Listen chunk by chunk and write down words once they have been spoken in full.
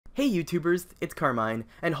Hey YouTubers, it's Carmine,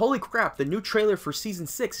 and holy crap, the new trailer for Season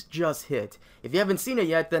 6 just hit. If you haven't seen it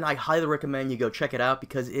yet, then I highly recommend you go check it out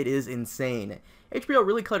because it is insane. HBO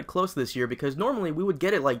really cut it close this year because normally we would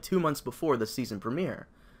get it like 2 months before the season premiere.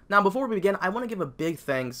 Now before we begin, I want to give a big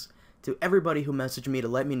thanks to everybody who messaged me to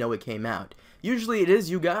let me know it came out. Usually it is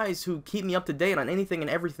you guys who keep me up to date on anything and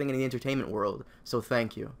everything in the entertainment world, so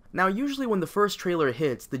thank you. Now usually when the first trailer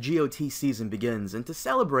hits, the GOT season begins, and to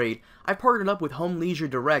celebrate, I've partnered up with Home Leisure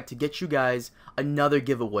Direct to get you guys another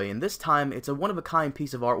giveaway, and this time it's a one-of-a-kind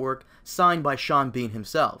piece of artwork signed by Sean Bean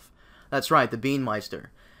himself. That's right, the Beanmeister.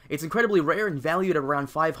 It's incredibly rare and valued at around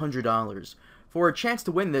 $500. For a chance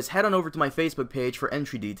to win this, head on over to my Facebook page for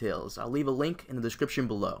entry details. I'll leave a link in the description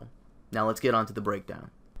below. Now let's get on to the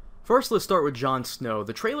breakdown. First, let's start with Jon Snow.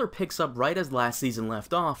 The trailer picks up right as last season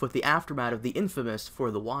left off with the aftermath of the infamous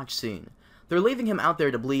For the Watch scene. They're leaving him out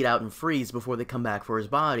there to bleed out and freeze before they come back for his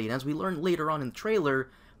body, and as we learn later on in the trailer,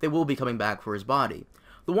 they will be coming back for his body.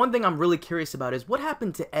 The one thing I'm really curious about is what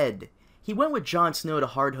happened to Ed? He went with Jon Snow to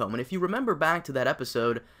Hardhome, and if you remember back to that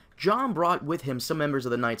episode, Jon brought with him some members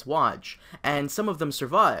of the Night's Watch, and some of them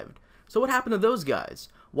survived. So what happened to those guys?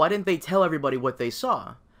 Why didn't they tell everybody what they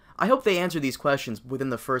saw? I hope they answer these questions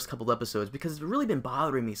within the first couple episodes because it's really been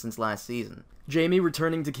bothering me since last season. Jaime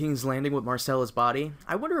returning to King's Landing with Myrcella's body.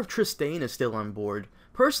 I wonder if Trystane is still on board.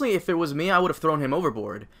 Personally, if it was me, I would have thrown him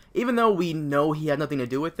overboard. Even though we know he had nothing to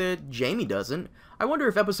do with it, Jaime doesn't. I wonder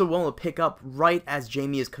if episode 1 will pick up right as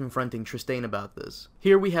Jaime is confronting Trystane about this.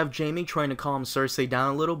 Here we have Jaime trying to calm Cersei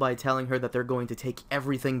down a little by telling her that they're going to take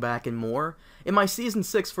everything back and more. In my Season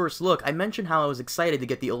 6 first look, I mentioned how I was excited to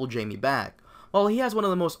get the old Jaime back. While he has one of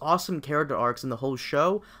the most awesome character arcs in the whole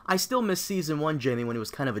show, I still miss Season 1 Jaime when he was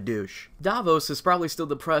kind of a douche. Davos is probably still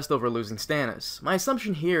depressed over losing Stannis. My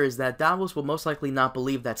assumption here is that Davos will most likely not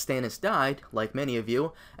believe that Stannis died, like many of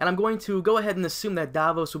you, and I'm going to go ahead and assume that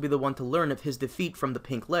Davos will be the one to learn of his defeat from the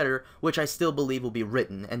Pink Letter, which I still believe will be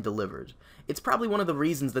written and delivered. It's probably one of the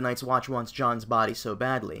reasons the Night's Watch wants Jon's body so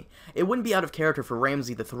badly. It wouldn't be out of character for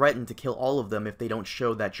Ramsay to threaten to kill all of them if they don't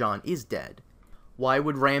show that Jon is dead. Why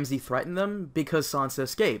would Ramsay threaten them? Because Sansa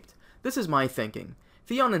escaped. This is my thinking.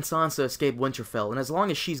 Theon and Sansa escaped Winterfell, and as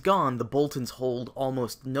long as she's gone, the Boltons hold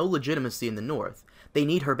almost no legitimacy in the north. They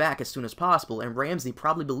need her back as soon as possible, and Ramsay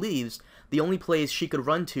probably believes the only place she could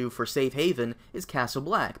run to for safe haven is Castle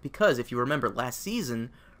Black, because if you remember last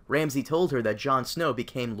season, Ramsay told her that Jon Snow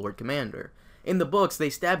became Lord Commander. In the books,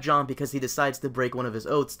 they stab Jon because he decides to break one of his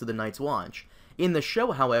oaths to the Night's Watch. In the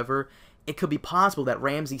show, however, it could be possible that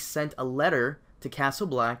Ramsay sent a letter to Castle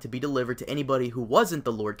Black to be delivered to anybody who wasn't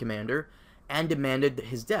the Lord Commander, and demanded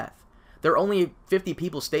his death. There are only 50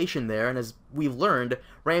 people stationed there, and as we've learned,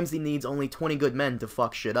 Ramsay needs only 20 good men to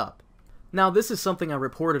fuck shit up. Now, this is something I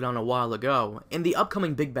reported on a while ago. In the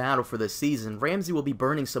upcoming big battle for this season, Ramsay will be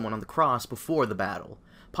burning someone on the cross before the battle,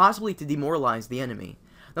 possibly to demoralize the enemy.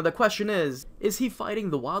 Now the question is he fighting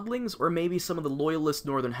the Wildlings or maybe some of the loyalist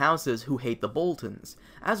northern houses who hate the Boltons?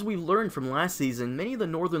 As we've learned from last season, many of the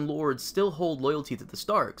northern lords still hold loyalty to the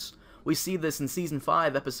Starks. We see this in Season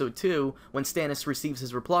 5, Episode 2, when Stannis receives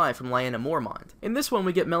his reply from Lyanna Mormont. In this one,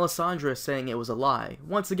 we get Melisandre saying it was a lie.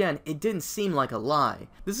 Once again, it didn't seem like a lie.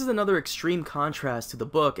 This is another extreme contrast to the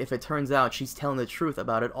book if it turns out she's telling the truth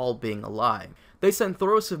about it all being a lie. They sent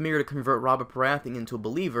Thoros of Myr to convert Robert Baratheon into a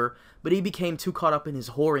believer, but he became too caught up in his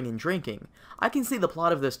whoring and drinking. I can see the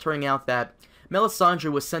plot of this turning out that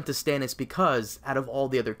Melisandre was sent to Stannis because, out of all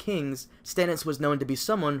the other kings, Stannis was known to be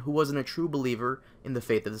someone who wasn't a true believer in the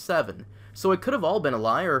Faith of the Seven. So it could have all been a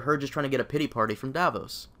lie, or her just trying to get a pity party from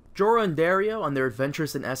Davos. Jorah and Daario on their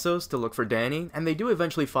adventures in Essos to look for Dany, and they do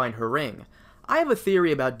eventually find her ring. I have a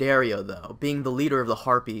theory about Daario, though, being the leader of the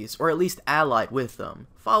Harpies, or at least allied with them.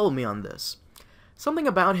 Follow me on this. Something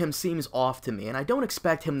about him seems off to me, and I don't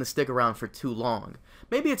expect him to stick around for too long.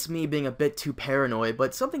 Maybe it's me being a bit too paranoid,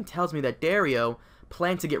 but something tells me that Daario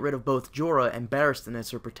planned to get rid of both Jorah and Barristan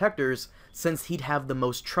as her protectors, since he'd have the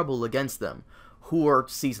most trouble against them, who are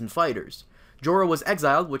seasoned fighters. Jorah was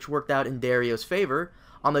exiled, which worked out in Daario's favor.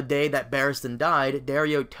 On the day that Barristan died,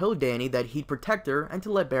 Daario told Dany that he'd protect her and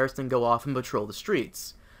to let Barristan go off and patrol the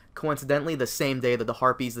streets. Coincidentally, the same day that the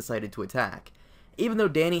Harpies decided to attack. Even though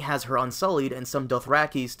Dany has her unsullied and some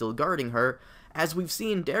Dothraki still guarding her, as we've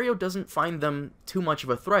seen, Daario doesn't find them too much of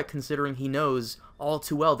a threat considering he knows all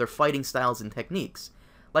too well their fighting styles and techniques.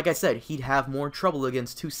 Like I said, he'd have more trouble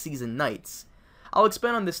against 2 seasoned knights. I'll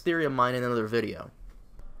expand on this theory of mine in another video.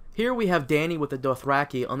 Here we have Dany with the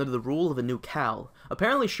Dothraki under the rule of a new Khal.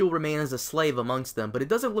 Apparently she'll remain as a slave amongst them, but it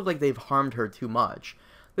doesn't look like they've harmed her too much.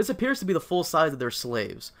 This appears to be the full size of their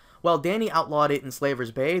slaves. While Dany outlawed it in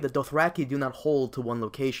Slaver's Bay, the Dothraki do not hold to one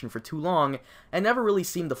location for too long and never really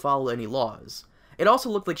seem to follow any laws. It also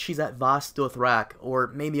looked like she's at Vas Dothrak,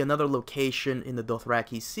 or maybe another location in the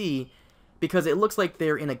Dothraki Sea, because it looks like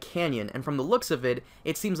they're in a canyon, and from the looks of it,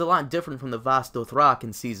 it seems a lot different from the Vas Dothrak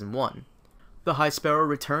in Season 1. The High Sparrow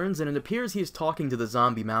returns, and it appears he is talking to the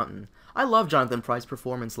Zombie Mountain. I love Jonathan Pryce's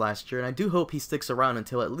performance last year, and I do hope he sticks around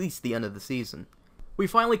until at least the end of the season. We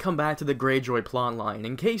finally come back to the Greyjoy plotline.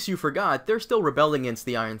 In case you forgot, they're still rebelling against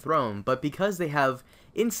the Iron Throne, but because they have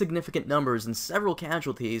insignificant numbers and several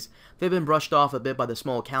casualties, they've been brushed off a bit by the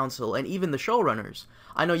small council and even the showrunners.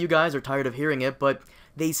 I know you guys are tired of hearing it, but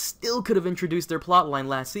they still could have introduced their plotline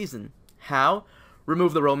last season. How?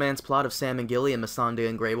 Remove the romance plot of Sam and Gilly and Missandei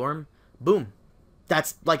and Grey Worm. Boom.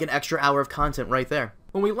 That's like an extra hour of content right there.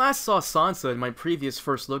 When we last saw Sansa in my previous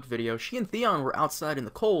first look video, she and Theon were outside in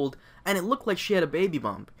the cold, and it looked like she had a baby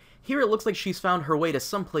bump. Here it looks like she's found her way to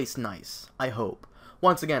someplace nice. I hope.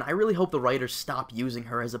 Once again, I really hope the writers stop using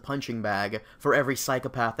her as a punching bag for every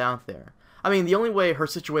psychopath out there. I mean, the only way her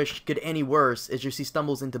situation could get any worse is if she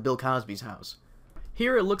stumbles into Bill Cosby's house.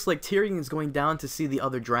 Here it looks like Tyrion is going down to see the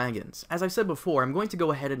other dragons. As I've said before, I'm going to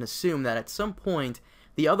go ahead and assume that at some point,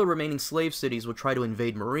 the other remaining slave cities will try to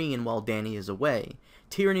invade Meereen while Dany is away.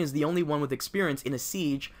 Tyrion is the only one with experience in a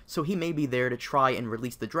siege, so he may be there to try and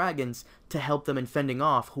release the dragons to help them in fending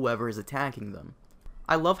off whoever is attacking them.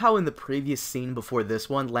 I love how in the previous scene before this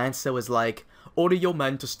one, Lancel is like, "Order your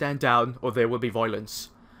men to stand down or there will be violence."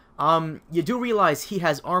 You do realize he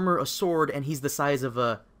has armor, a sword, and he's the size of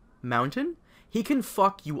a mountain? He can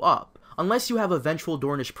fuck you up. Unless you have a vengeful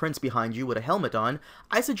Dornish prince behind you with a helmet on,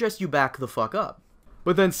 I suggest you back the fuck up.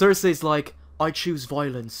 But then Cersei's like, "I choose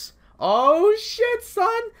violence." Oh shit,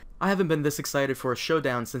 son! I haven't been this excited for a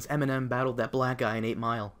showdown since Eminem battled that black guy in 8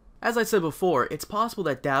 Mile. As I said before, it's possible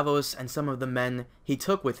that Davos and some of the men he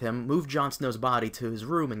took with him moved Jon Snow's body to his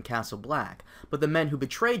room in Castle Black, but the men who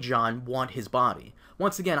betrayed Jon want his body.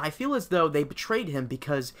 Once again, I feel as though they betrayed him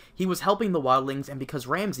because he was helping the wildlings and because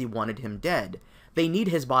Ramsay wanted him dead. They need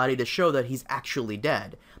his body to show that he's actually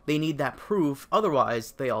dead. They need that proof,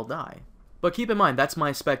 otherwise they all die. But keep in mind, that's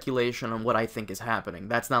my speculation on what I think is happening.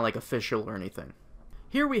 That's not like official or anything.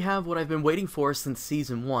 Here we have what I've been waiting for since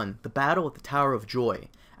Season 1, the battle at the Tower of Joy.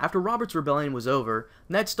 After Robert's rebellion was over,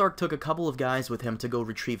 Ned Stark took a couple of guys with him to go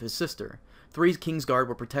retrieve his sister. 3 Kingsguard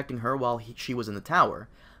were protecting her while she was in the tower.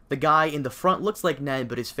 The guy in the front looks like Ned,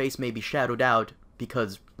 but his face may be shadowed out,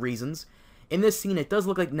 because reasons. In this scene, it does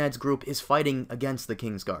look like Ned's group is fighting against the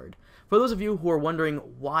Kingsguard. For those of you who are wondering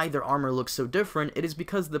why their armor looks so different, it is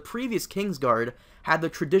because the previous Kingsguard had the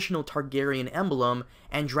traditional Targaryen emblem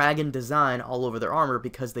and dragon design all over their armor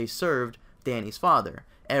because they served Dany's father,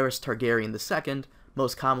 Aerys Targaryen II,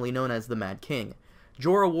 most commonly known as the Mad King.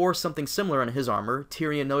 Jorah wore something similar on his armor.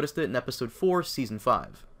 Tyrion noticed it in Episode 4, Season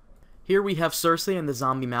 5. Here we have Cersei and the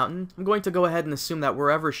Zombie Mountain. I'm going to go ahead and assume that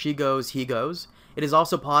wherever she goes, he goes. It is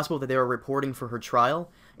also possible that they are reporting for her trial.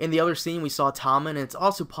 In the other scene, we saw Tommen, and it's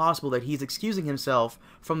also possible that he's excusing himself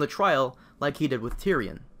from the trial like he did with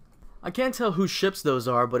Tyrion. I can't tell whose ships those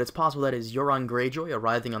are, but it's possible that is Euron Greyjoy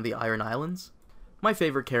arriving on the Iron Islands. My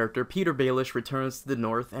favorite character, Peter Baelish, returns to the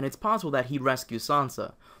north, and it's possible that he rescues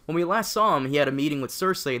Sansa. When we last saw him, he had a meeting with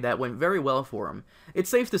Cersei that went very well for him. It's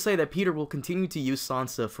safe to say that Peter will continue to use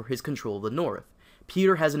Sansa for his control of the north.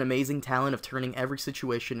 Peter has an amazing talent of turning every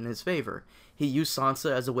situation in his favor. He used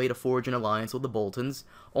Sansa as a way to forge an alliance with the Boltons,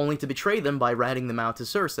 only to betray them by ratting them out to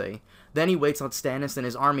Cersei. Then he waits on Stannis and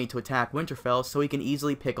his army to attack Winterfell so he can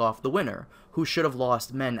easily pick off the winner, who should have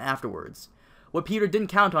lost men afterwards. What Peter didn't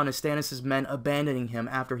count on is Stannis' men abandoning him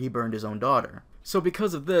after he burned his own daughter. So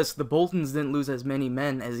because of this, the Boltons didn't lose as many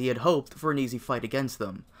men as he had hoped for an easy fight against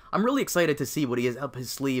them. I'm really excited to see what he has up his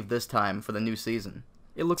sleeve this time for the new season.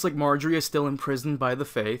 It looks like Margaery is still imprisoned by the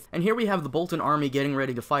Faith, and here we have the Bolton army getting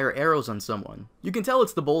ready to fire arrows on someone. You can tell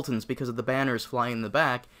it's the Boltons because of the banners flying in the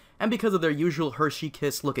back, and because of their usual Hershey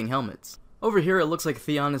Kiss looking helmets. Over here it looks like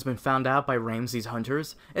Theon has been found out by Ramsay's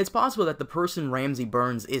hunters. It's possible that the person Ramsay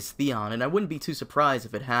burns is Theon, and I wouldn't be too surprised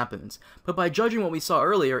if it happens, but by judging what we saw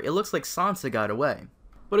earlier, it looks like Sansa got away.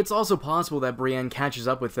 But it's also possible that Brienne catches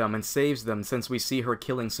up with them and saves them since we see her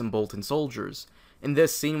killing some Bolton soldiers. In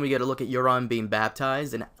this scene we get a look at Euron being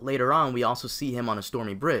baptized, and later on we also see him on a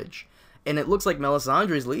stormy bridge. And it looks like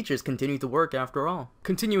Melisandre's leeches continue to work after all.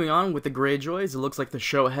 Continuing on with the Greyjoys, it looks like the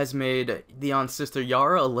show has made Theon's sister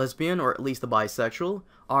Yara a lesbian, or at least a bisexual,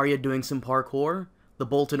 Arya doing some parkour, the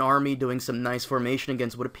Bolton army doing some nice formation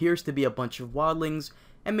against what appears to be a bunch of wildlings,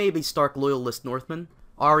 and maybe Stark loyalist Northmen.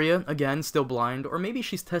 Arya, again, still blind, or maybe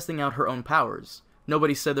she's testing out her own powers.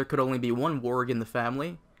 Nobody said there could only be one warg in the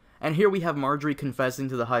family. And here we have Marjorie confessing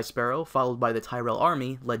to the High Sparrow, followed by the Tyrell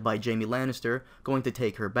army, led by Jaime Lannister, going to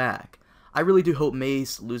take her back. I really do hope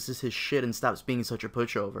Mace loses his shit and stops being such a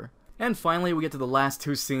pushover. And finally, we get to the last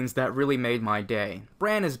two scenes that really made my day.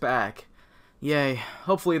 Bran is back. Yay.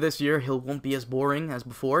 Hopefully this year he won't be as boring as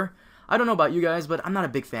before. I don't know about you guys, but I'm not a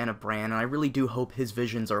big fan of Bran, and I really do hope his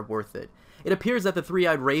visions are worth it. It appears that the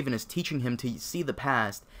Three-Eyed Raven is teaching him to see the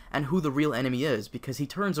past and who the real enemy is, because he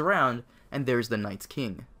turns around and there's the Night's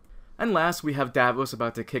King. And last, we have Davos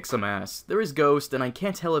about to kick some ass. There is Ghost, and I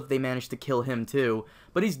can't tell if they managed to kill him too,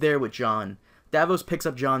 but he's there with Jon. Davos picks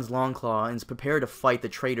up Jon's Longclaw and is prepared to fight the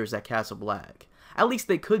traitors at Castle Black. At least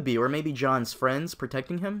they could be, or maybe Jon's friends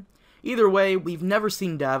protecting him. Either way, we've never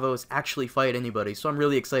seen Davos actually fight anybody, so I'm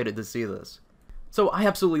really excited to see this. So I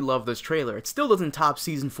absolutely love this trailer. It still doesn't top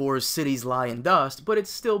Season 4's Cities Lie in Dust, but it's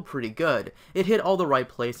still pretty good. It hit all the right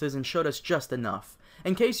places and showed us just enough.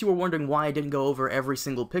 In case you were wondering why I didn't go over every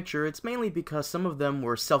single picture, it's mainly because some of them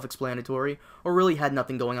were self-explanatory or really had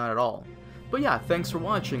nothing going on at all. But yeah, thanks for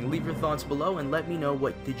watching. Leave your thoughts below and let me know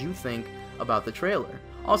what did you think about the trailer.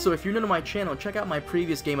 Also, if you're new to my channel, check out my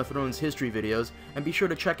previous Game of Thrones history videos, and be sure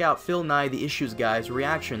to check out Phil Nye the Issues Guy's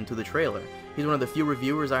reaction to the trailer. He's one of the few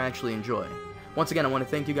reviewers I actually enjoy. Once again, I want to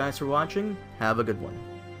thank you guys for watching. Have a good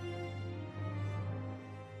one.